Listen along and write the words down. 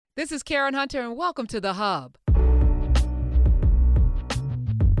This is Karen Hunter, and welcome to The Hub.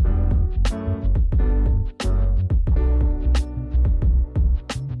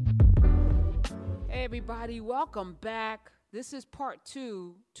 Hey, everybody, welcome back. This is part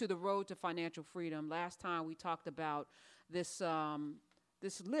 2 to the road to financial freedom. Last time we talked about this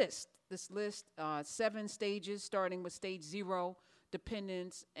list, 7 stages, starting with stage 0,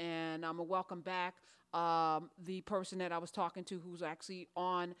 dependence, and I'm gonna welcome back the person that I was talking to, who's actually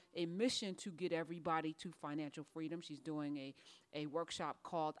on a mission to get everybody to financial freedom. She's doing a workshop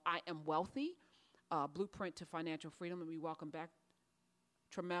called I Am Wealthy, Blueprint to Financial Freedom. And we welcome back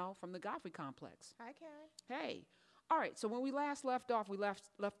Tramel from the Godfrey Complex. Hi, Karen. Hey. All right, so when we last left off, we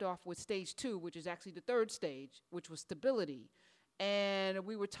left off with stage 2, which is actually the third stage, which was stability. And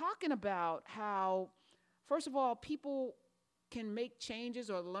we were talking about how, first of all, people can make changes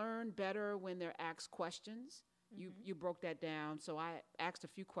or learn better when they're asked questions. You broke that down. So I asked a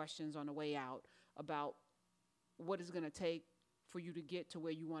few questions on the way out about what is going to take for you to get to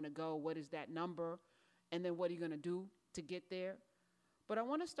where you want to go. What is that number? And then what are you going to do to get there? But I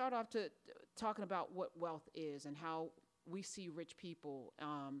want to start off talking about what wealth is and how we see rich people.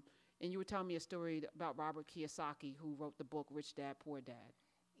 And you were telling me a story about Robert Kiyosaki, who wrote the book Rich Dad, Poor Dad.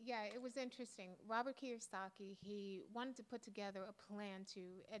 Yeah, it was interesting. Robert Kiyosaki, he wanted to put together a plan to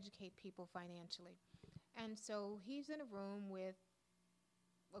educate people financially. And so he's in a room with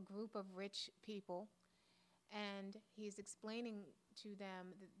a group of rich people, and he's explaining to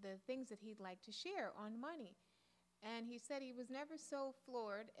them the things that he'd like to share on money. And he said he was never so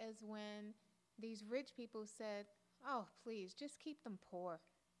floored as when these rich people said, "Oh, please, just keep them poor."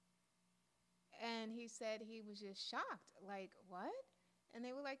 And he said he was just shocked, like, "What?" And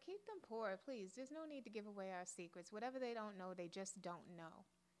they were like, "Keep them poor, please. There's no need to give away our secrets. Whatever they don't know, they just don't know."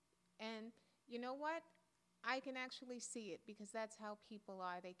 And you know what? I can actually see it because that's how people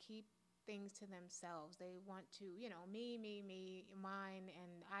are. They keep things to themselves. They want to, me, mine,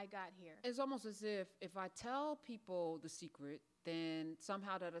 and I got here. It's almost as if I tell people the secret, then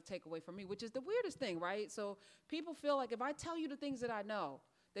somehow that'll take away from me, which is the weirdest thing, right? So people feel like if I tell you the things that I know,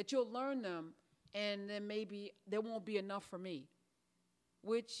 that you'll learn them, and then maybe there won't be enough for me,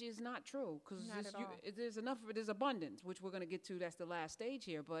 which is not true, because there's enough. There's abundance, which we're going to get to. That's the last stage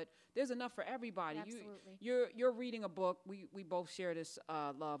here, but there's enough for everybody. Absolutely. You're reading a book. We both share this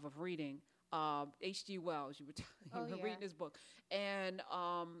love of reading. H.G. Wells. You were reading this book, and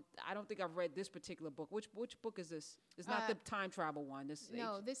I don't think I've read this particular book. Which book is this? It's not the time travel one. This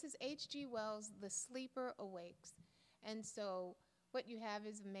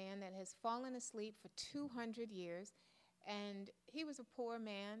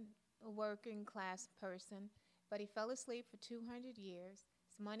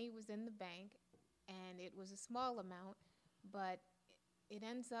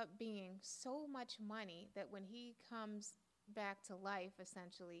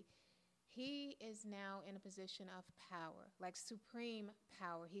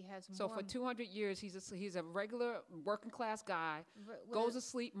So for 200 years, he's a regular working class guy, goes to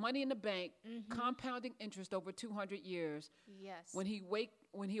sleep, money in the bank, compounding interest over 200 years. Yes. When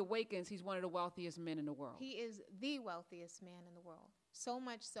he awakens, he's one of the wealthiest men in the world. He is the wealthiest man in the world. So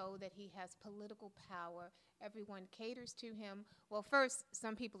much so that he has political power. Everyone caters to him. Well, first,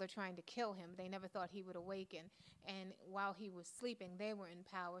 some people are trying to kill him. They never thought he would awaken. And while he was sleeping, they were in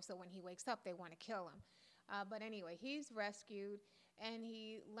power. So when he wakes up, they want to kill him. But anyway, he's rescued, and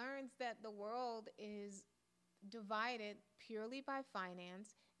he learns that the world is divided purely by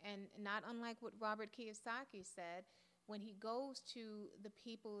finance. And not unlike what Robert Kiyosaki said, when he goes to the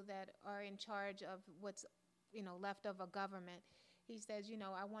people that are in charge of what's left of a government, he says,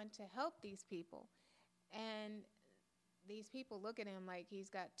 I want to help these people. And these people look at him like he's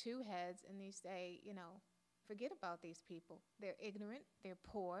got two heads, and they say, forget about these people. They're ignorant, they're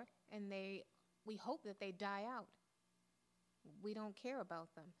poor, and we hope that they die out. We don't care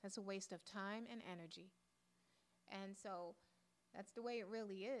about them. That's a waste of time and energy. And so that's the way it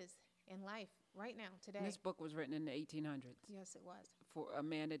really is in life right now, today. And this book was written in the 1800s. Yes, it was. For a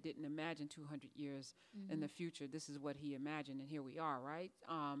man that didn't imagine 200 years in the future, this is what he imagined, and here we are, right?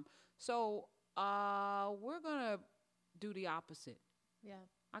 So we're going to do the opposite. Yeah.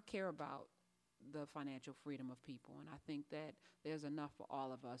 I care about the financial freedom of people, and I think that there's enough for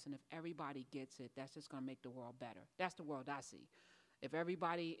all of us, and if everybody gets it, that's just going to make the world better. That's the world I see. If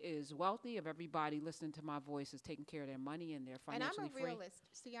everybody is wealthy, if everybody listening to my voice is taking care of their money and they're financially free. And I'm a realist.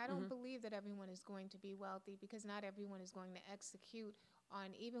 See, I don't believe that everyone is going to be wealthy because not everyone is going to execute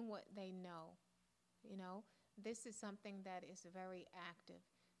on even what they know. This is something that is very active.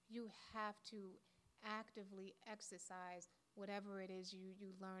 You have to actively exercise whatever it is you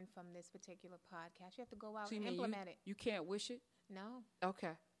learn from this particular podcast. You have to go out So you and mean implement it. you can't wish it? No.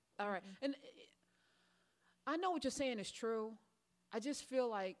 Okay. All right. Mm-mm. And I know what you're saying is true. I just feel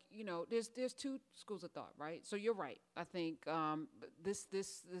like, there's two schools of thought, right? So you're right. I think this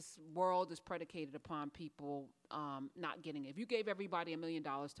world is predicated upon people not getting it. If you gave everybody $1 million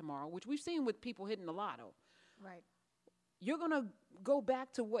tomorrow, which we've seen with people hitting the lotto, Right. you're gonna go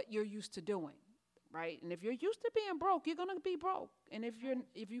back to what you're used to doing, right? And if you're used to being broke, you're gonna be broke. And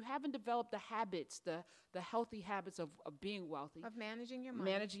if you haven't developed the habits, the healthy habits of being wealthy, Of managing your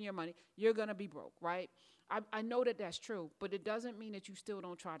money. managing your money, you're gonna be broke, right? I know that that's true, but it doesn't mean that you still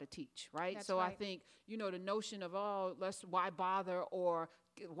don't try to teach, right? That's So I right. think the notion of why bother, or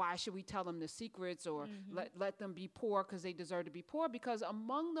why should we tell them the secrets, or let them be poor because they deserve to be poor, because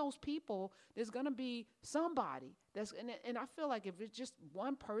among those people there's gonna be somebody and I feel like if it's just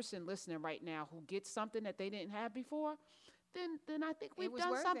one person listening right now who gets something that they didn't have before, then I think we've was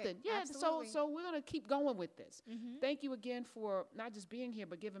done worth it. something. Yeah. Absolutely. So we're gonna keep going with this. Mm-hmm. Thank you again for not just being here,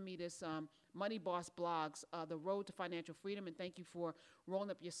 but giving me this Money Boss Blogs, The Road to Financial Freedom. And thank you for rolling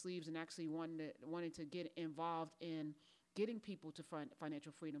up your sleeves and actually wanting to get involved in getting people to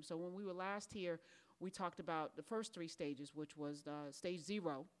financial freedom. So when we were last here, we talked about the first 3 stages, which was stage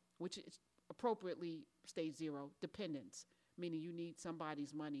 0, which is appropriately stage 0, dependence, meaning you need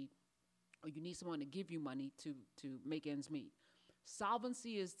somebody's money, or you need someone to give you money to make ends meet.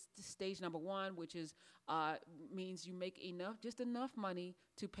 Solvency is stage number 1, which is means you make just enough money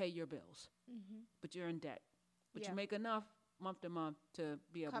to pay your bills, but you're in debt. But Yeah. you make enough month to month to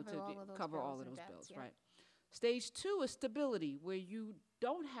be able Cover to all of those cover all bills of and those debts, bills, yeah. right? Stage 2 is stability, where you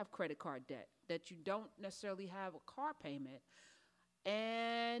don't have credit card debt, that you don't necessarily have a car payment,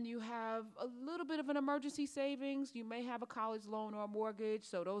 and you have a little bit of an emergency savings. You may have a college loan or a mortgage,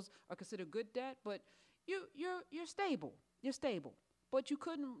 so those are considered good debt, but you're stable. You're stable, but you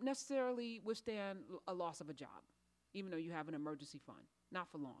couldn't necessarily withstand a loss of a job, even though you have an emergency fund,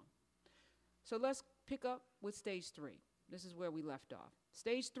 not for long. So let's pick up with stage 3. This is where we left off.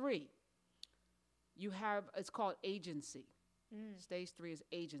 Stage 3, it's called agency. Stage 3 is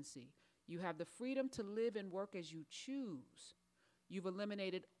agency. You have the freedom to live and work as you choose. You've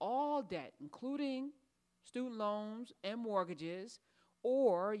eliminated all debt, including student loans and mortgages,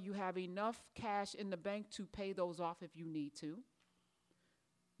 or you have enough cash in the bank to pay those off if you need to.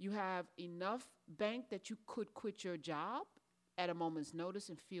 You have enough bank that you could quit your job at a moment's notice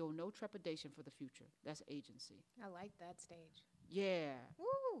and feel no trepidation for the future. That's agency. I like that stage. Yeah.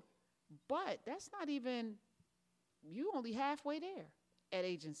 Woo! But that's not even, you only halfway there at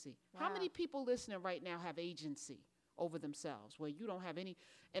agency. How Wow. many people listening right now have agency over themselves where you don't have any?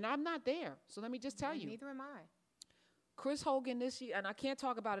 And I'm not there. So let me just tell And you. neither am I. Chris Hogan this year, and I can't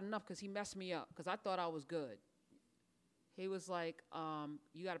talk about it enough because he messed me up because I thought I was good. He was like,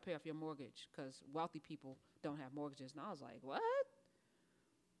 you got to pay off your mortgage because wealthy people don't have mortgages. And I was like, what?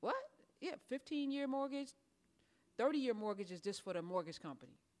 What? Yeah, 15-year mortgage, 30-year mortgage is just for the mortgage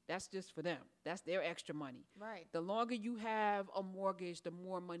company. That's just for them. That's their extra money. Right. The longer you have a mortgage, the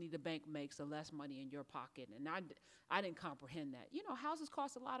more money the bank makes, the less money in your pocket. And I didn't comprehend that. Houses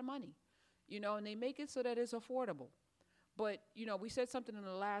cost a lot of money, and they make it so that it's affordable. But, we said something in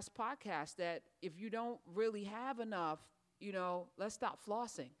the last podcast that if you don't really have enough, let's stop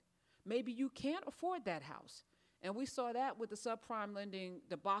flossing. Maybe you can't afford that house. And we saw that with the subprime lending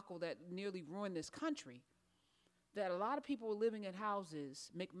debacle that nearly ruined this country. That a lot of people were living in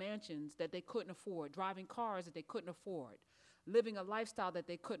houses, McMansions, that they couldn't afford, driving cars that they couldn't afford, living a lifestyle that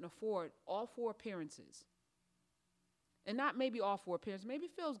they couldn't afford, all for appearances. And not maybe all for appearances. Maybe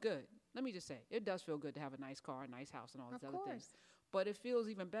it feels good. Let me just say, it does feel good to have a nice car, a nice house, and all these Of other things. course. But it feels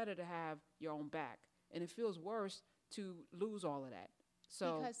even better to have your own back. And it feels worse to lose all of that.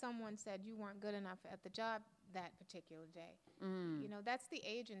 So Because someone said you weren't good enough at the job that particular day. That's the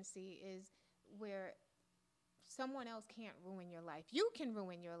agency, is where someone else can't ruin your life. You can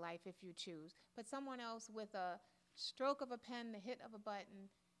ruin your life if you choose, but someone else with a stroke of a pen, the hit of a button,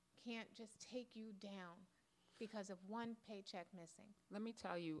 can't just take you down because of one paycheck missing. let me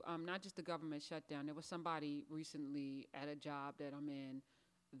tell you, not just the government shutdown. There was somebody recently at a job that I'm in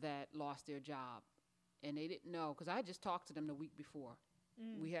that lost their job. And they didn't know, because I had just talked to them the week before.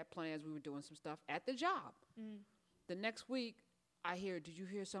 We had plans. We were doing some stuff at the job. The next week, I hear, did you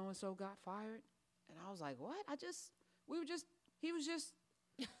hear so-and-so got fired? And I was like, what? He was just.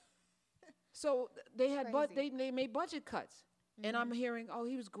 So they had, they made budget cuts. And I'm hearing, oh,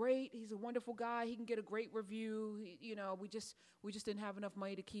 he was great. He's a wonderful guy. He can get a great review. We just didn't have enough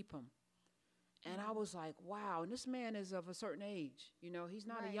money to keep him. And I was like, wow. And this man is of a certain age. You know, he's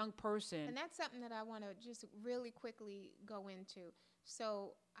not a Right. young person. And that's something that I want to just really quickly go into.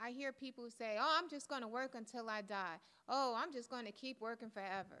 So I hear people say, oh, I'm just going to work until I die. Oh, I'm just going to keep working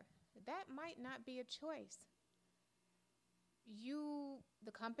forever. That might not be a choice.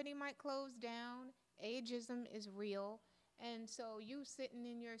 The company might close down. Ageism is real. And so you sitting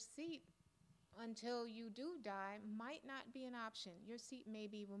in your seat until you do die might not be an option. Your seat may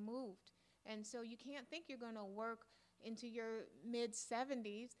be removed. And so you can't think you're going to work into your mid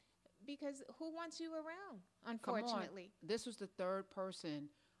 70s because who wants you around, Come on. unfortunately? This was the third person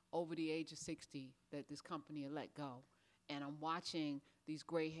over the age of 60 that this company had let go. And I'm watching these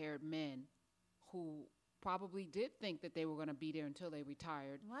gray haired men who probably did think that they were going to be there until they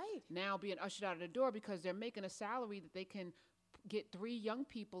retired, Right. now being ushered out of the door because they're making a salary that they can get 3 young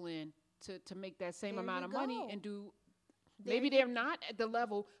people in to make that same There amount you of money go. and do. There Maybe you- they're not at the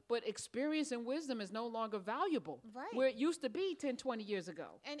level, but experience and wisdom is no longer valuable. Right. Where it used to be 10, 20 years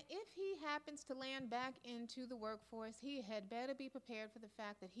ago. And if he happens to land back into the workforce, he had better be prepared for the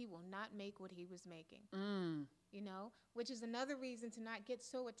fact that he will not make what he was making. You know, which is another reason to not get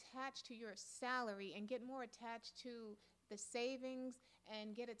so attached to your salary and get more attached to the savings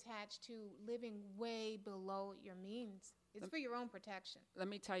and get attached to living way below your means. It's for your own protection. Let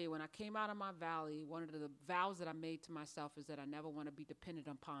me tell you, when I came out of my valley, one of the vows that I made to myself is that I never want to be dependent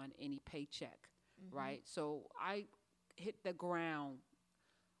upon any paycheck, right? So I hit the ground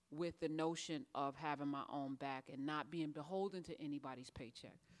with the notion of having my own back and not being beholden to anybody's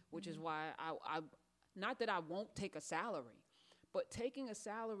paycheck, which is why I not that I won't take a salary, but taking a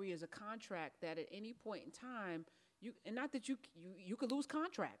salary is a contract that at any point in time, and not that you could lose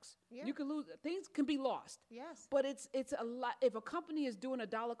contracts. Yeah. You could lose, things can be lost. Yes. But it's a lot. If a company is doing a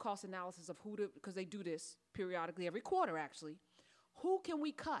dollar cost analysis of because they do this periodically every quarter actually, who can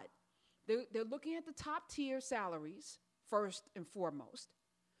we cut? They're looking at the top tier salaries first and foremost.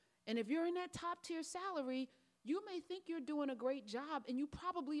 And if you're in that top tier salary, you may think you're doing a great job, and you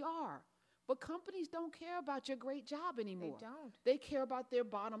probably are. But companies don't care about your great job anymore. They don't. They care about their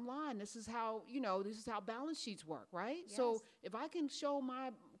bottom line. This is how balance sheets work, right? Yes. So if I can show my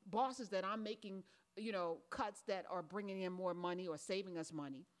bosses that I'm making, cuts that are bringing in more money or saving us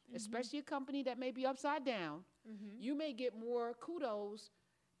money, especially a company that may be upside down, you may get more kudos.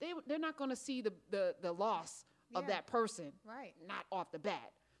 They're not going to see the loss of Yeah. that person, Right. not off the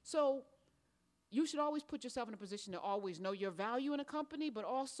bat. So you should always put yourself in a position to always know your value in a company, but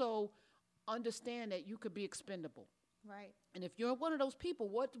also understand that you could be expendable. Right. And if you're one of those people,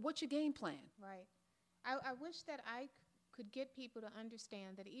 what's your game plan? Right. I wish that I could get people to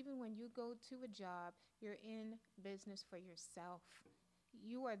understand that even when you go to a job, you're in business for yourself.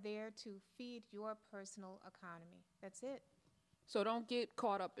 You are there to feed your personal economy. That's it. So don't get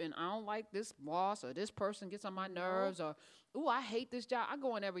caught up in, I don't like this boss or this person gets on my nerves or, ooh, I hate this job. I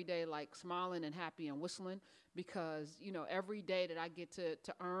go in every day like smiling and happy and whistling because, every day that I get to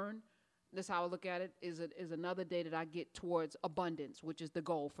earn, that's how I look at it, is another day that I get towards abundance, which is the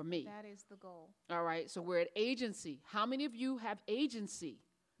goal for me. That is the goal. All right. So we're at agency. How many of you have agency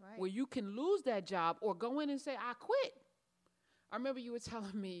Right. where you can lose that job or go in and say, I quit? I remember you were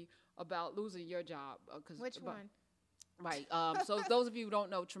telling me about losing your job. Which one? Right. So those of you who don't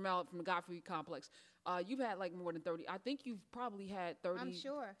know, Tremel from the Godfrey Complex, you've had like more than 30. I think you've probably had 35 I'm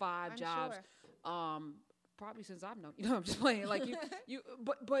sure. jobs. Probably since I've known you. I'm just playing. Like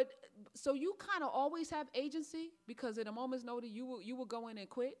but so you kind of always have agency because at a moment's notice you will go in and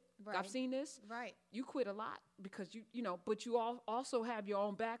quit. Right. I've seen this. Right. You quit a lot because but you also have your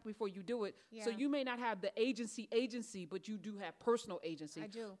own back before you do it. So Yeah. you may not have the agency, but you do have personal agency. I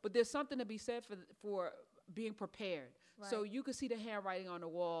do. But there's something to be said for being prepared. So Right. you can see the handwriting on the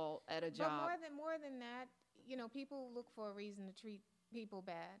wall at a But job. more than that, people look for a reason to treat people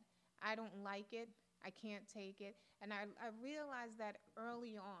bad. I don't like it. I can't take it. And I realized that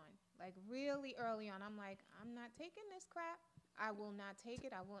early on, like really early on. I'm like, I'm not taking this crap. I will not take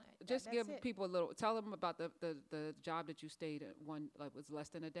it. I won't. Just that's give it. people tell them about the job that you stayed at was less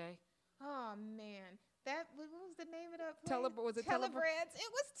than a day. Oh man, what was the name of that place? Was it Telebrands?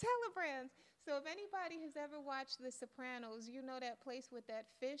 It was Telebrands. So if anybody has ever watched The Sopranos, you know that place with that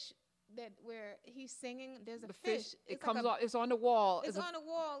fish where he's singing. There's a The fish. it It's comes like off. It's on the wall. It's on a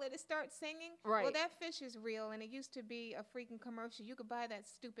wall and it starts singing. Right. Well, that fish is real, and it used to be a freaking commercial. You could buy that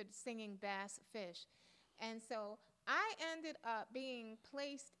stupid singing bass fish. And so I ended up being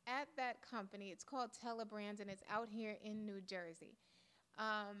placed at that company. It's called Telebrands, and it's out here in New Jersey.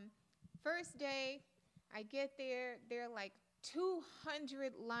 First day, I get there. They're like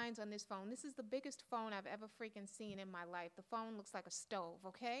 200 lines on this phone. This is the biggest phone I've ever freaking seen in my life. The phone looks like a stove,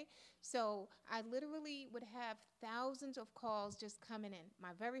 okay? So I literally would have thousands of calls just coming in my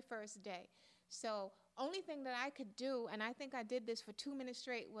very first day. So only thing that I could do, and I think I did this for 2 minutes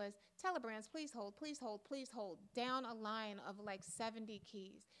straight, was Telebrands, please hold, please hold, please hold, down a line of like 70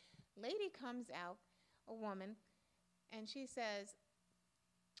 keys. Lady comes out, a woman, and she says,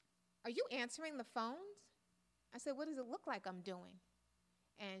 "Are you answering the phones?" I said, "What does it look like I'm doing?"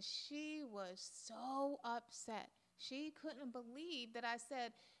 And she was so upset. She couldn't believe that I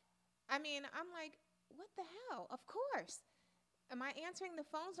said, I'm like, what the hell? Of course. Am I answering the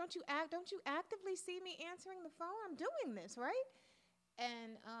phones? Don't you actively see me answering the phone? I'm doing this, right?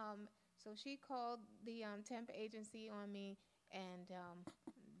 And so she called the temp agency on me, and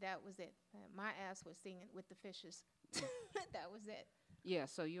that was it. My ass was singing with the fishes. That was it. Yeah,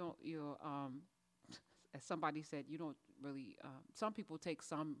 so you're as somebody said, you don't really. Some people take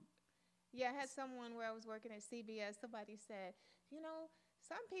some. Yeah, I had someone where I was working at CBS. Somebody said,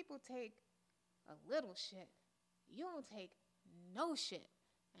 some people take a little shit. You don't take no shit.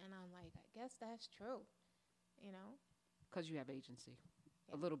 And I'm like, I guess that's true, Because you have agency,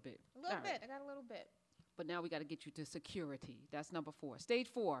 Yeah. a little bit. A little All bit. right. I got a little bit. But now we got to get you to security. That's number 4. Stage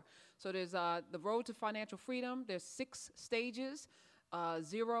 4. So there's the road to financial freedom. There's 6 stages.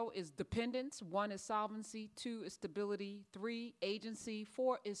 0 is dependence. 1 is solvency. 2 is stability. 3, agency.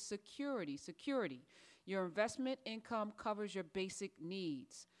 4 is security. Security. Your investment income covers your basic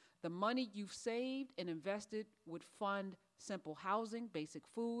needs. The money you've saved and invested would fund simple housing, basic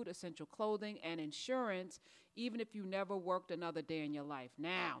food, essential clothing, and insurance, even if you never worked another day in your life.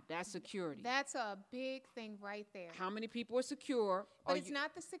 Now, that's security. That's a big thing right there. How many people are secure? But it's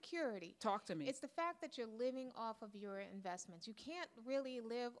not the security. Talk to me. It's the fact that you're living off of your investments. You can't really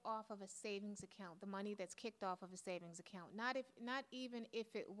live off of a savings account, the money that's kicked off of a savings account. Not even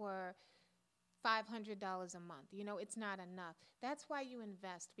if it were $500 a month. It's not enough. That's why you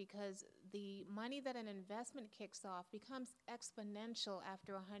invest, because the money that an investment kicks off becomes exponential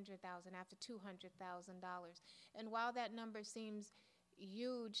after $100,000, after $200,000. And while that number seems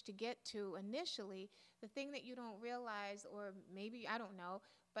huge to get to initially, the thing that you don't realize, or maybe, I don't know,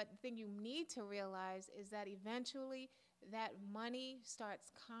 but the thing you need to realize is that eventually that money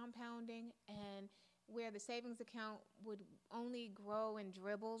starts compounding, and where the savings account would only grow in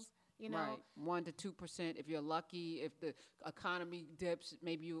dribbles, Right, 1 to 2%. If you're lucky, if the economy dips,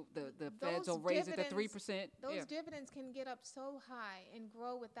 maybe the feds will raise it to 3%. Those dividends can get up so high and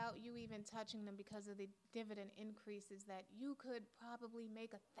grow without you even touching them, because of the dividend increases that you could probably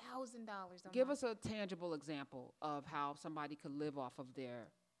make $1,000 a month. Give us a tangible example of how somebody could live off of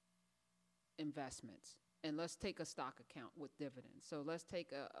their investments. And let's take a stock account with dividends. So let's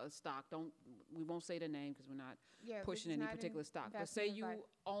take a stock. We won't say the name because we're not pushing any particular stock. But say you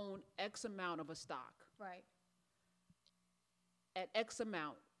own X amount of a stock. Right. At X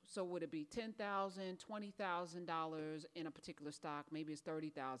amount, so would it be $10,000, $20,000 in a particular stock? Maybe it's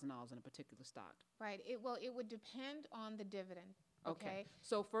 $30,000 in a particular stock. Right. It would depend on the dividend. Okay.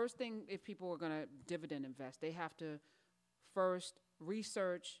 So first thing, if people are going to dividend invest, they have to first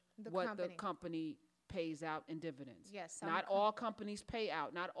research what the company pays out in dividends. Yes. Not all companies pay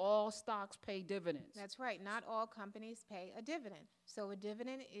out. Not all stocks pay dividends. That's right. Not all companies pay a dividend. So a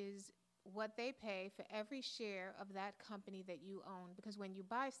dividend is what they pay for every share of that company that you own. Because when you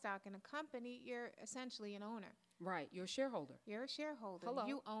buy stock in a company, you're essentially an owner. Right. You're a shareholder. You're a shareholder. Hello.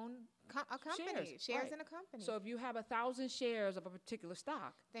 You own a company. Shares in a company. So if you have 1,000 shares of a particular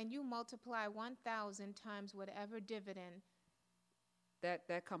stock, then you multiply 1,000 times whatever dividend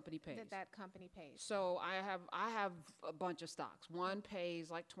that company pays. That company pays. So I have a bunch of stocks. One pays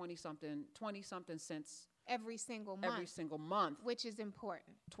like 20 something cents every single month. Which is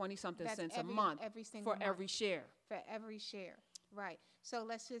important. 20 something cents a month for every share. For every share. Right. So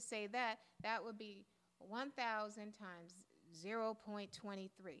let's just say that would be 1,000 times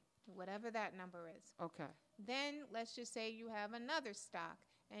 0.23, whatever that number is. Okay. Then let's just say you have another stock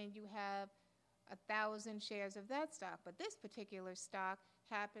and you have 1,000 shares of that stock, but this particular stock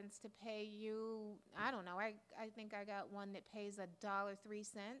happens to pay you, I don't know, I think I got one that pays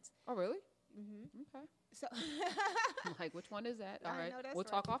 $1.03. Oh, really? Mm-hmm. Okay. So, like, which one is that? All I right, know that's we'll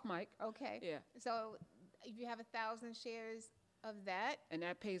talk off mic. Okay. Yeah. So if you have 1,000 shares of that, and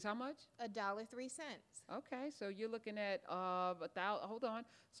that pays how much? $1.03. Okay, so you're looking at hold on.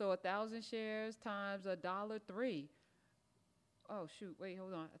 So 1,000 shares times $1.03. Oh, shoot. Wait,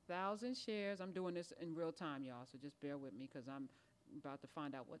 hold on. 1,000 shares. I'm doing this in real time, y'all, so just bear with me because I'm about to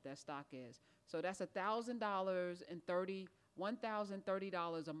find out what that stock is. So that's $1,000 and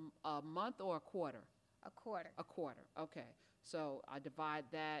 $1,030 a month or a quarter? A quarter. A quarter. Okay. So I divide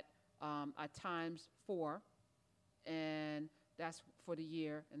that, I times 4, and that's for the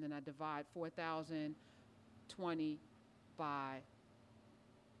year. And then I divide 4,020 by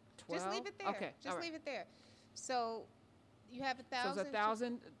 12. Just leave it there. Okay. Just leave it there. So you have So it's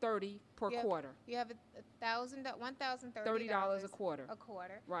 1,030 per quarter. You have $1,030 $30 a quarter. A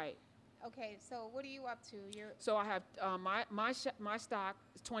quarter. Right. Okay. So what are you up to? So I have my stock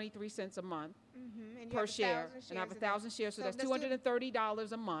is 23 cents a month And you per have share, 1,000 and I have shares of 1,000 shares. So So that's let's do-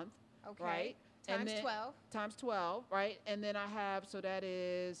 $230 a month. Okay. Right. Times And then 12. times 12, right? And then I have, so that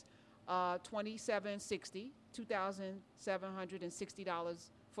is 2760, $2,760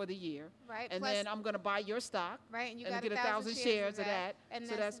 for the year. Right. And plus, then I'm going to buy your stock. right, and you and got get 1,000 shares of that. And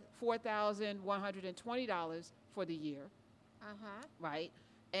So that's $4,120 for the year, right?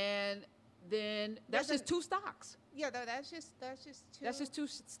 And then that's Doesn't- just 2 stocks. Yeah, though that's just two. That's just 2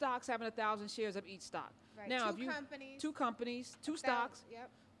 stocks having 1,000 shares of each stock. right. Now, two if you companies. 2 companies, 2 1,000 stocks, Yep.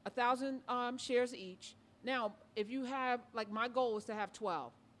 1,000 shares each. Now, if you have, like, my goal is to have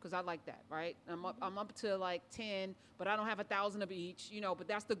 12, because I like that, right? I'm up to like 10, but I don't have 1,000 of each, but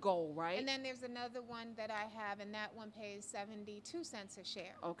that's the goal, right? And then there's another one that I have, and that one pays 72 cents a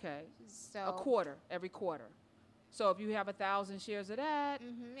share. Okay, So a quarter, every quarter. So if you have 1,000 shares of that,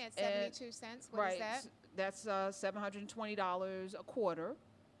 At 72 cents. What right, is that? that's $720 a quarter,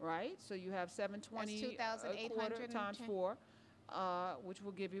 right? So you have 720 a quarter times 4, which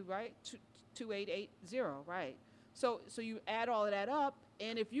will give you, right, 2,880, right? So you add all of that up,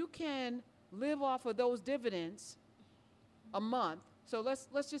 and if you can live off of those dividends a month, so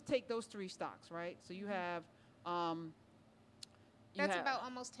let's just take those 3 stocks, right? So you have That's about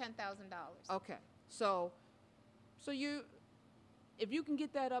almost $10,000. Okay, so you, if you can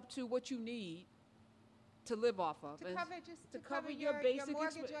get that up to what you need to live off of, To and cover just to to cover cover your your basic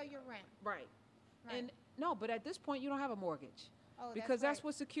mortgage expe- or your rent. right, Right. and no, but at this point you don't have a mortgage. Oh, Because that's right.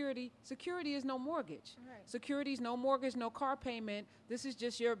 what security is, no mortgage. Right. Security is no mortgage, no car payment. This is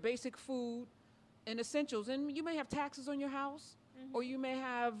just your basic food and essentials. And you may have taxes on your house, or you may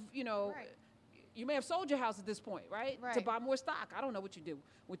have, Right. you may have sold your house at this point, right? To Right. buy more stock. I don't know what you do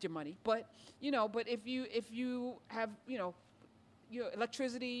with your money, but but if you have, your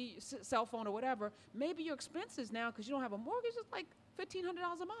electricity, cell phone, or whatever, maybe your expenses now, because you don't have a mortgage, is like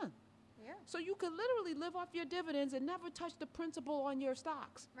 $1,500 a month. Yeah. So you could literally live off your dividends and never touch the principal on your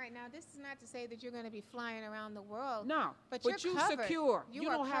stocks. Right now, this is not to say that you're going to be flying around the world. No, But you you're covered. secure. You You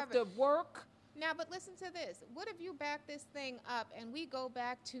are don't have to covered. work. Now, but listen to this. What if you back this thing up and we go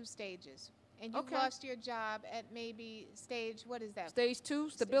back 2 stages, and you've Okay. lost your job at maybe stage, what is that? Stage 2,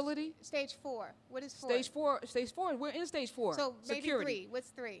 stability. Stage 4. What is 4? Stage four. We're in stage 4. So maybe security. 3. What's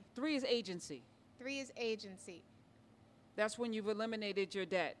 3? 3 is agency. 3 is agency. That's when you've eliminated your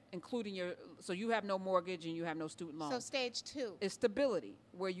debt, including so you have no mortgage and you have no student loan. So stage 2. It's stability,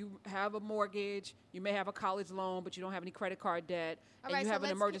 where you have a mortgage, you may have a college loan, but you don't have any credit card debt, All and right, you so have an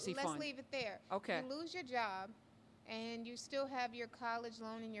let's emergency let's fund. leave it there. Okay. You lose your job, and you still have your college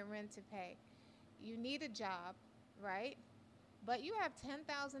loan and your rent to pay. You need a job, right? But you have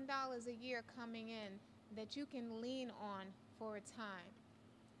 $10,000 a year coming in that you can lean on for a time.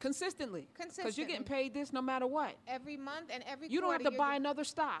 Consistently. Because you're Consistently. getting paid this no matter what. Every month and every You don't quarter. have to buy another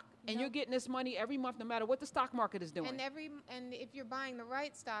stock, and No. you're getting this money every month no matter what the stock market is doing. And if you're buying the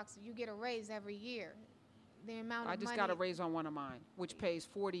right stocks, you get a raise every year. The amount of I just money. got a raise on one of mine, which pays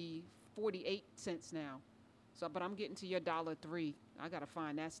 48 cents now. So, but I'm getting to your $1.03. I got to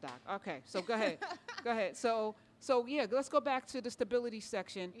find that stock. Okay, so go ahead. Go ahead. So yeah, let's go back to the stability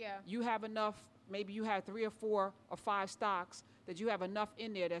section. Yeah. You have enough, maybe you have 3 or 4 or 5 stocks that you have enough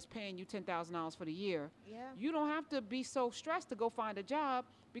in there that's paying you $10,000 for the year. Yeah. You don't have to be so stressed to go find a job,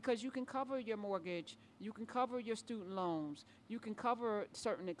 because you can cover your mortgage, you can cover your student loans, you can cover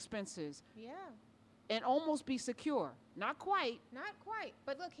certain expenses, Yeah. and almost be secure. Not quite. Not quite.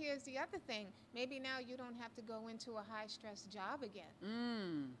 But look, here's the other thing. Maybe now you don't have to go into a high-stress job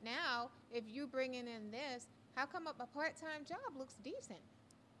again. Now, if you bringing in this, how come a part-time job looks decent?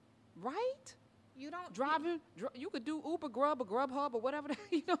 Right? You don't You could do Uber, Grub, or Grubhub, or whatever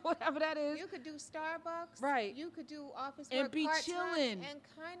whatever that is. You could do Starbucks. Right. You could do office And work be part-time, chilling. and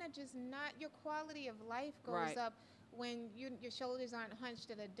kind of just not, your quality of life goes Right. up when your shoulders aren't hunched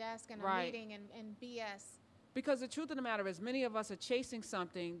at a desk and a Right. meeting and BS. Because the truth of the matter is, many of us are chasing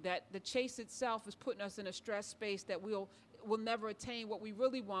something that the chase itself is putting us in a stress space that we'll never attain what we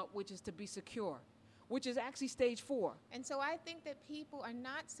really want, which is to be secure, which is actually stage 4. And so I think that people are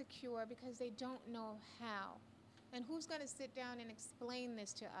not secure because they don't know how. And who's going to sit down and explain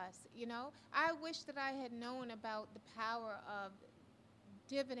this to us? I wish that I had known about the power of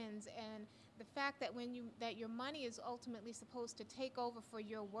dividends and the fact that that your money is ultimately supposed to take over for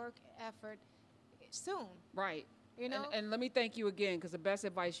your work effort soon. Right. You know? And let me thank you again, because the best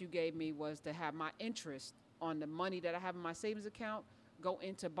advice you gave me was to have my interest on the money that I have in my savings account go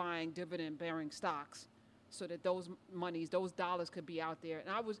into buying dividend-bearing stocks, so that those dollars could be out there. And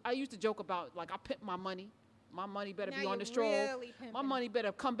I used to joke about, like, I pimp my money. My money better Now be on you're the stroll. really My pimping money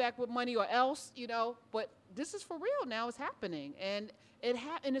better come back with money or else, you know. But this is for real now. It's happening, and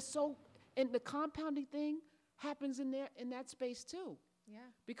and it's so. And the compounding thing happens in that space too. Yeah.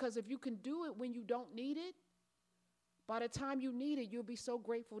 Because if you can do it when you don't need it, by the time you need it, you'll be so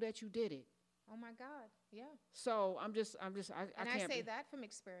grateful that you did it. Oh my God. Yeah. So I And can't. I say that from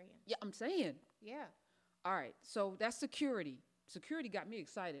experience. Yeah, I'm saying. Yeah. All right. So that's security. Security got me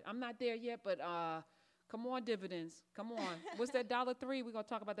excited. I'm not there yet, but come on, dividends. Come on. What's that $1.03? We're gonna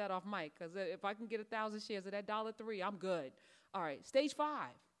talk about that off mic, because if I can get 1,000 shares of that $1.03, I'm good. All right. Stage 5.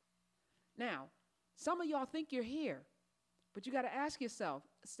 Now, some of y'all think you're here, but you got to ask yourself,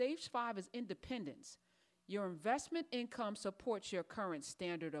 stage 5 is independence. Your investment income supports your current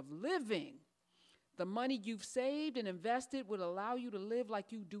standard of living. The money you've saved and invested will allow you to live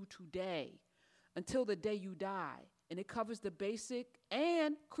like you do today until the day you die. And it covers the basic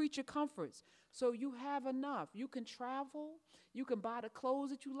and creature comforts. So you have enough. You can travel. You can buy the clothes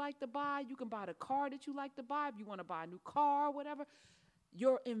that you like to buy. You can buy the car that you like to buy. If you want to buy a new car, whatever.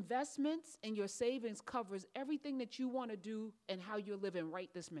 Your investments and your savings covers everything that you want to do and how you're living right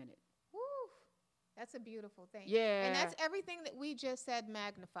this minute. Woo. That's a beautiful thing. Yeah. And that's everything that we just said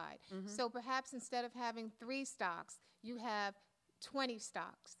magnified. Mm-hmm. So perhaps instead of having 3 stocks, you have 20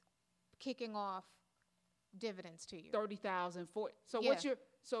 stocks kicking off dividends to you. 30,000, 40. So Yeah.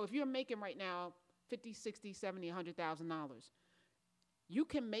 so if you're making right now 50, 60, 70, $100,000, you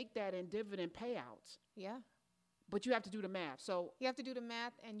can make that in dividend payouts. Yeah. But you have to do the math. So You have to do the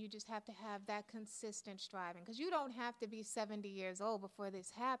math, and you just have to have that consistent striving, because you don't have to be 70 years old before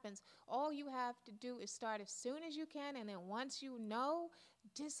this happens. All you have to do is start as soon as you can, and then once you know,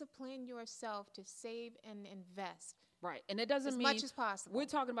 discipline yourself to save and invest. right, and it doesn't as mean much as possible. we're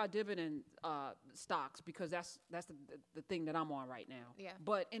talking about dividend stocks, because that's the thing that I'm on right now. Yeah.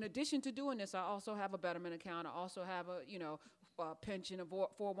 But in addition to doing this, I also have a Betterment account. I also have a pension, a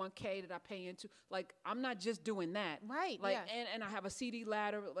 401k that I pay into. Like, I'm not just doing that. Right, Like, yeah. and I have a CD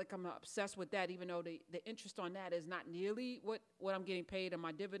ladder. Like, I'm obsessed with that, even though the interest on that is not nearly what I'm getting paid on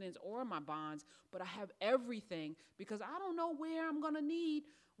my dividends or my bonds. But I have everything, because I don't know where I'm gonna need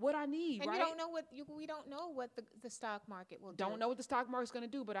what I need. And right? you don't know we don't know what the stock market will do. Don't know what the stock market's going to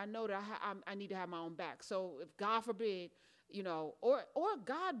do, but I know that I need to have my own back. So if God forbid, or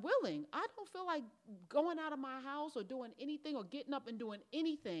God willing, I don't feel like going out of my house or doing anything or getting up and doing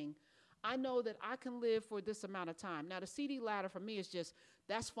anything, I know that I can live for this amount of time. Now, the CD ladder for me is just,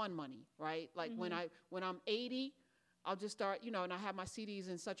 that's fun money, right? Like when I'm 80, I'll just start, and I have my CDs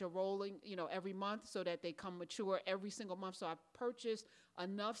in such a rolling, every month, so that they come mature every single month. So I've purchased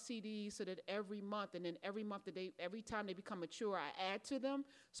enough CDs so that every month, and then every time they become mature, I add to them.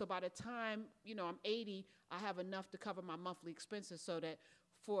 So by the time, I'm 80, I have enough to cover my monthly expenses, so that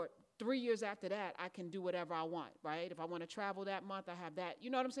for 3 years after that, I can do whatever I want, right? If I want to travel that month, I have that. You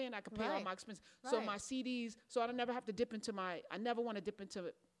know what I'm saying? I can pay all Right. my expenses. So Right. my CDs, so I don't never have to dip into I never want to dip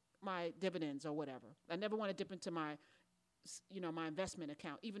into my dividends or whatever. I never want to dip into my investment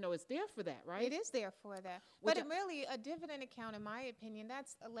account, even though it's there for that, right? It is there for that. Which But really, a dividend account, in my opinion,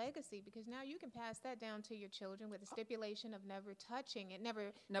 that's a legacy, because now you can pass that down to your children with a stipulation of never touching it,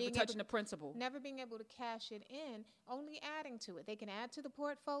 never being touching the principal. never being able to cash it in, only adding to it. They can add to the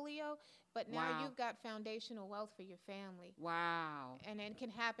portfolio, but now Wow. you've got foundational wealth for your family. Wow. And it can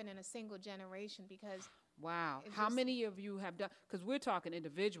happen in a single generation, because Wow. It's How just- many of you have done, because we're talking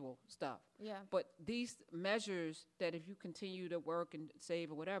individual stuff, yeah. but these measures that if you continue to work and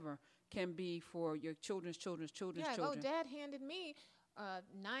save or whatever can be for your children's children's Yeah, children. Dad handed me a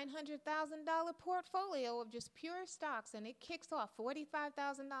 $900,000 portfolio of just pure stocks, and it kicks off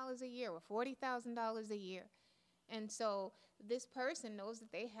 $45,000 a year or $40,000 a year. And so this person knows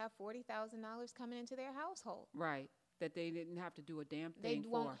that they have $40,000 coming into their household. Right. That they didn't have to do a damn They thing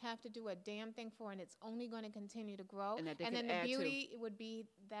won't for. have to do a damn thing for, and it's only going to continue to grow. And that they and can then add the to. beauty would be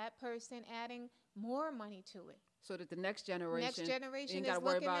that person adding more money to it. So that the next generation, Next generation ain't is got to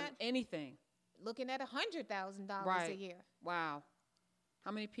worry looking about at anything. $100,000 a Right. year. Wow.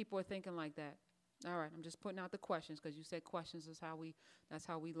 How many people are thinking like that? All right, I'm just putting out the questions, because you said questions is that's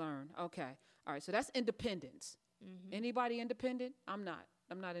how we learn. Okay. All right, so that's independence. Mm-hmm. Anybody independent? I'm not.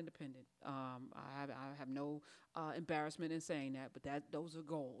 I'm not independent. I have no embarrassment in saying that, but those are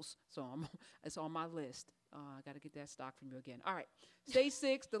goals. So it's on my list. I got to get that stock from you again. All right, stage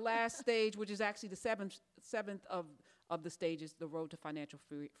 6, the last stage, which is actually the seventh of the stages, the road to financial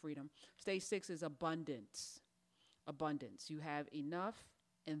freedom. Stage 6 is abundance. Abundance. You have enough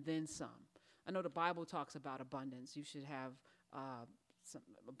and then some. I know the Bible talks about abundance. You should have some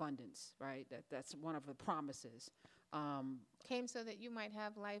abundance, right? That's one of the promises. Came so that you might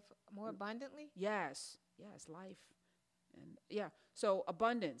have life more abundantly. Yes, life, and yeah. So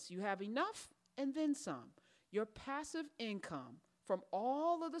abundance. You have enough and then some. Your passive income from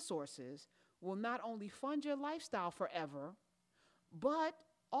all of the sources will not only fund your lifestyle forever, but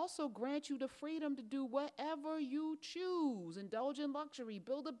also grant you the freedom to do whatever you choose. Indulge in luxury,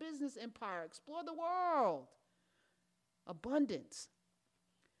 build a business empire, explore the world. Abundance.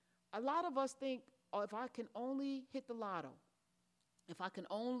 A lot of us think, oh, if I can only hit the lotto, if I can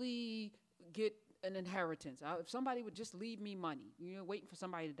only get an inheritance, if somebody would just leave me money, waiting for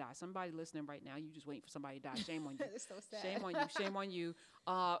somebody to die. Somebody listening right now, you just waiting for somebody to die. Shame on you. It's so sad. Shame on you. Shame on you.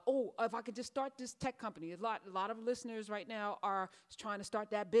 If I could just start this tech company. A lot of listeners right now are trying to start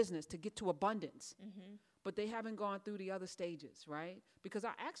that business to get to abundance, but they haven't gone through the other stages, right? Because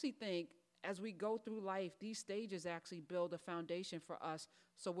I actually think as we go through life, these stages actually build a foundation for us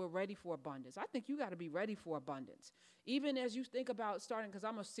so we're ready for abundance. I think you got to be ready for abundance. Even as you think about starting, because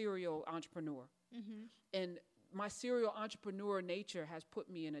I'm a serial entrepreneur, and my serial entrepreneur nature has put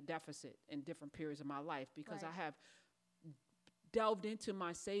me in a deficit in different periods of my life because I have delved into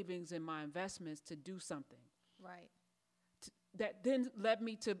my savings and my investments to do something. Right. That then led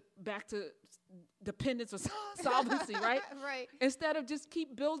me back to dependence or solvency, right? Right. Instead of just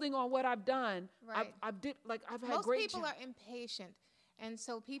keep building on what I've done, Right. I've had Most great people are impatient, and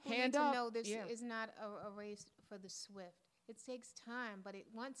so people Hand need to up. know this Yeah. is not a race for the swift. It takes time, but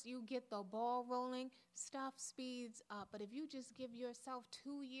once you get the ball rolling, stuff speeds up. But if you just give yourself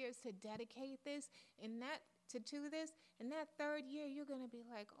 2 years to dedicate this, and that to do this, in that third year, you're gonna be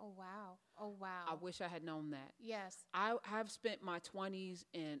like, oh wow. I wish I had known that. Yes. I have spent my 20s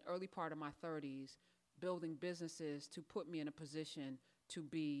and early part of my 30s building businesses to put me in a position to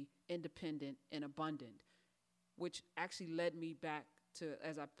be independent and abundant, which actually led me back to,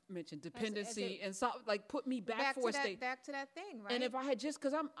 as I mentioned, dependency and so, like put me back for a state. Back to that thing, right? And if I had just,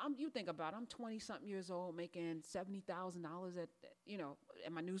 because you think about it, I'm 20 something years old making $70,000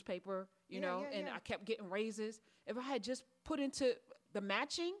 at my newspaper, and I kept getting raises. If I had just put into the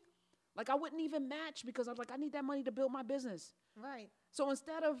matching, like I wouldn't even match because I was like, I need that money to build my business. Right. So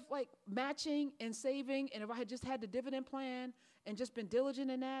instead of like matching and saving, and if I had just had the dividend plan and just been diligent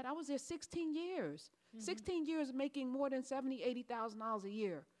in that, I was there 16 years. 16 years making more than $70,000, $80,000 a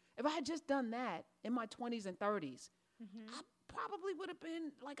year. If I had just done that in my 20s and 30s, I probably would have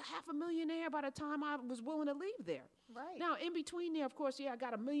been like a $500,000 by the time I was willing to leave there. Right. Now, in between there, of course, I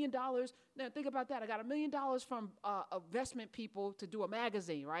got $1 million. Now, think about that. I got $1 million from investment people to do a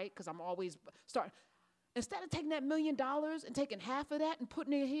magazine, right? Because I'm always starting. Instead of taking that $1 million and taking half of that and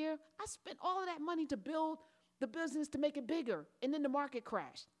putting it here, I spent all of that money to build the business to make it bigger, and then the market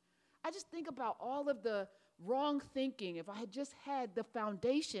crashed. I just think about all of the wrong thinking. If I had just had the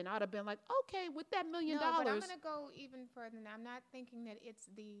foundation, I'd have been like, okay, with that $1 million. No, but I'm going to go even further now. I'm not thinking that it's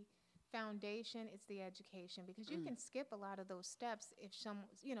the foundation, it's the education, because you can skip a lot of those steps if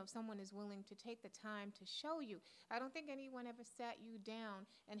someone is willing to take the time to show you. I don't think anyone ever sat you down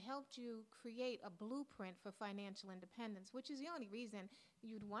and helped you create a blueprint for financial independence, which is the only reason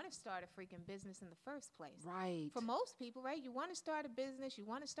you'd want to start a freaking business in the first place. Right. For most people, right? You want to start a business, you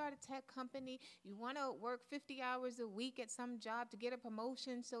want to start a tech company, you want to work 50 hours a week at some job to get a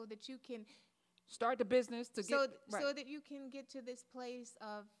promotion so that you can start the business to so that you can get to this place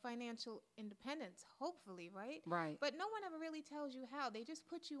of financial independence, hopefully, right? Right. But no one ever really tells you how. They just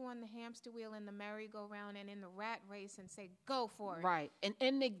put you on the hamster wheel in the merry-go-round and in the rat race and say, go for it. Right.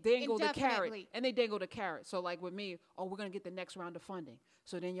 And they dangle the carrot. Indefinitely. And they dangle the carrot. So like with me, we're going to get the next round of funding.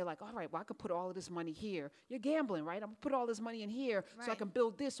 So then you're like, all right, well, I could put all of this money here. You're gambling, right? I'm going to put all this money in here so I Right. can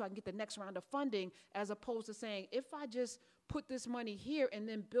build this so I can get the next round of funding, as opposed to saying, if I just put this money here and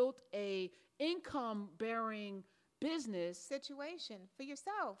then built a income-bearing business Situation for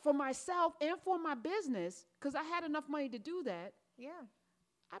yourself. for myself and for my business, because I had enough money to do that, Yeah.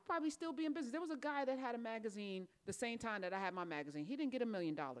 I'd probably still be in business. There was a guy that had a magazine the same time that I had my magazine. He didn't get $1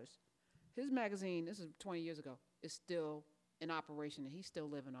 million. His magazine, this is 20 years ago, is still in operation, and he's still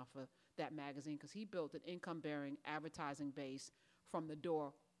living off of that magazine because he built an income-bearing advertising base from the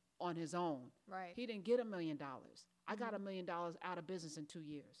door on his own. Right. He didn't get $1 million. I got $1 million out of business in 2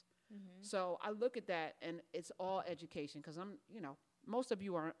 years. So I look at that, and it's all education because I'm Most of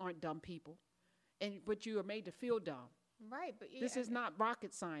you aren't dumb people, but you are made to feel dumb. Right, but This is not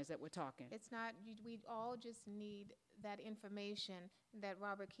rocket science that we're talking. it's not. We all just need that information that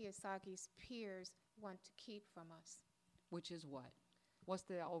Robert Kiyosaki's peers want to keep from us. Which is what? What's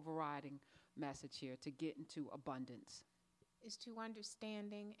the overriding message here to get into abundance? Is to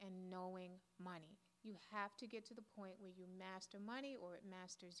understanding and knowing money. You have to get to the point where you master money or it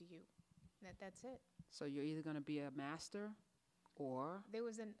masters you. That's it. So you're either going to be a master or, There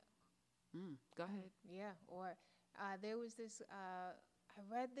was an go ahead. yeah, or there was this. I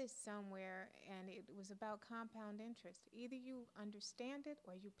read this somewhere, and it was about compound interest. Either you understand it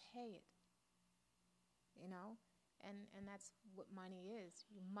or you pay it. You know, and that's what money is.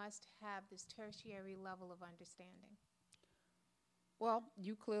 You must have this tertiary level of understanding. Well,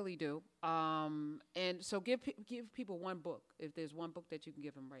 you clearly do. And so give people one book. If there's one book that you can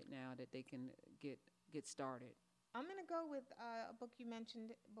give them right now that they can get started. I'm gonna go with a book you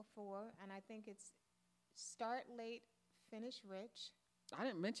mentioned before, and I think it's Start Late, Finish Rich. I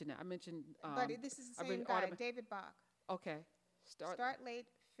didn't mention that. I mentioned. But this is the I same read guy, David Bach. Okay. Start Late,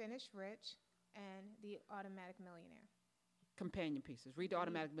 Finish Rich, and The Automatic Millionaire. Companion pieces. Read The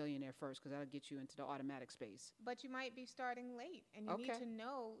Automatic Millionaire first, because that'll get you into the automatic space. But you might be starting late, and you need Okay. to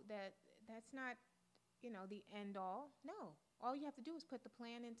know that that's not, the end all. No. All you have to do is put the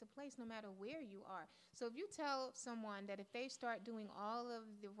plan into place no matter where you are. So if you tell someone that if they start doing all of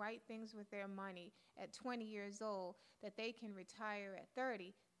the right things with their money at 20 years old, that they can retire at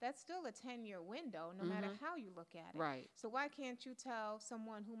 30, that's still a 10-year window no matter how you look at it. Right. So why can't you tell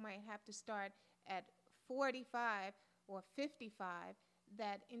someone who might have to start at 45 or 55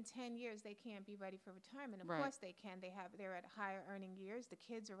 that in 10 years they can't be ready for retirement? Of Right. course they can. They're at higher earning years. The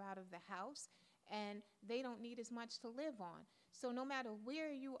kids are out of the house, and they don't need as much to live on. So no matter where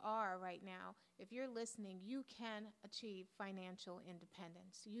you are right now, if you're listening, you can achieve financial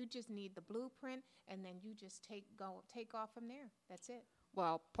independence. You just need the blueprint, and then you just take off from there. That's it.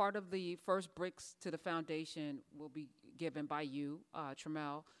 Well, part of the first bricks to the foundation will be given by you,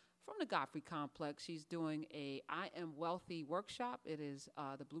 Tremel, from the Godfrey Complex. She's doing a I Am Wealthy workshop. It is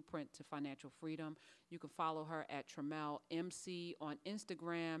the blueprint to financial freedom. You can follow her at Tremel MC on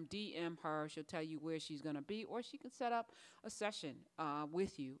Instagram. DM her. She'll tell you where she's going to be, or she can set up a session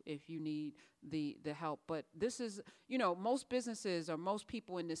with you if you need the help. But this is, most businesses or most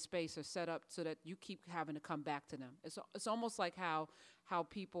people in this space are set up so that you keep having to come back to them. It's almost like how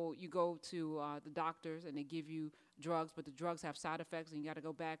people, you go to the doctors and they give you drugs, but the drugs have side effects, and you got to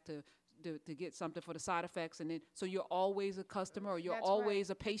go back to get something for the side effects, and then so you're always a customer or you're That's always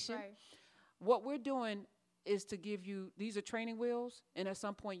right. a patient. Right. What we're doing is to give you, these are training wheels, and at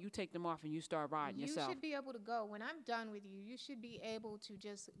some point you take them off and you start riding yourself. You should be able to go. When I'm done with you, you should be able to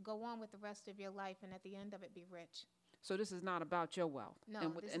just go on with the rest of your life, and at the end of it, be rich. So this is not about your wealth. No,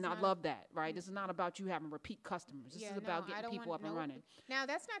 this and is I not- love that, right? This is not about you having repeat customers. This is about I getting don't people want- up and no. running. Now,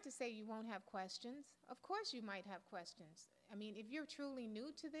 that's not to say you won't have questions. Of course you might have questions. I mean, if you're truly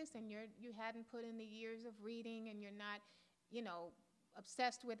new to this and you hadn't put in the years of reading and you're not,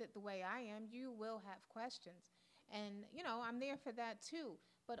 obsessed with it the way I am, you will have questions. And, I'm there for that too.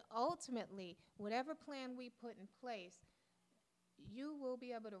 But ultimately, whatever plan we put in place, you will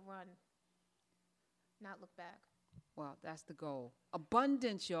be able to run, not look back. Well, that's the goal.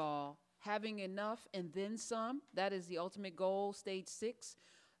 Abundance, y'all. Having enough and then some. That is the ultimate goal, stage 6.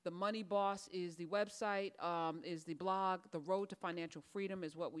 The Money Boss is the website, is the blog. The Road to Financial Freedom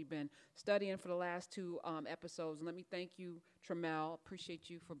is what we've been studying for the last 2 episodes. And let me thank you, Tremel. Appreciate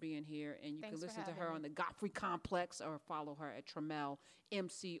you for being here. And you Thanks can for listen to having her me. on the Godfrey Complex or follow her at Tremel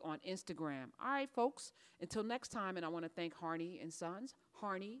MC on Instagram. All right, folks. Until next time, and I want to thank Harney and Sons.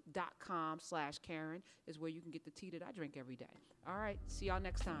 Harney.com/Karen is where you can get the tea that I drink every day. All right. See y'all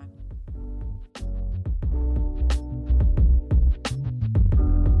next time.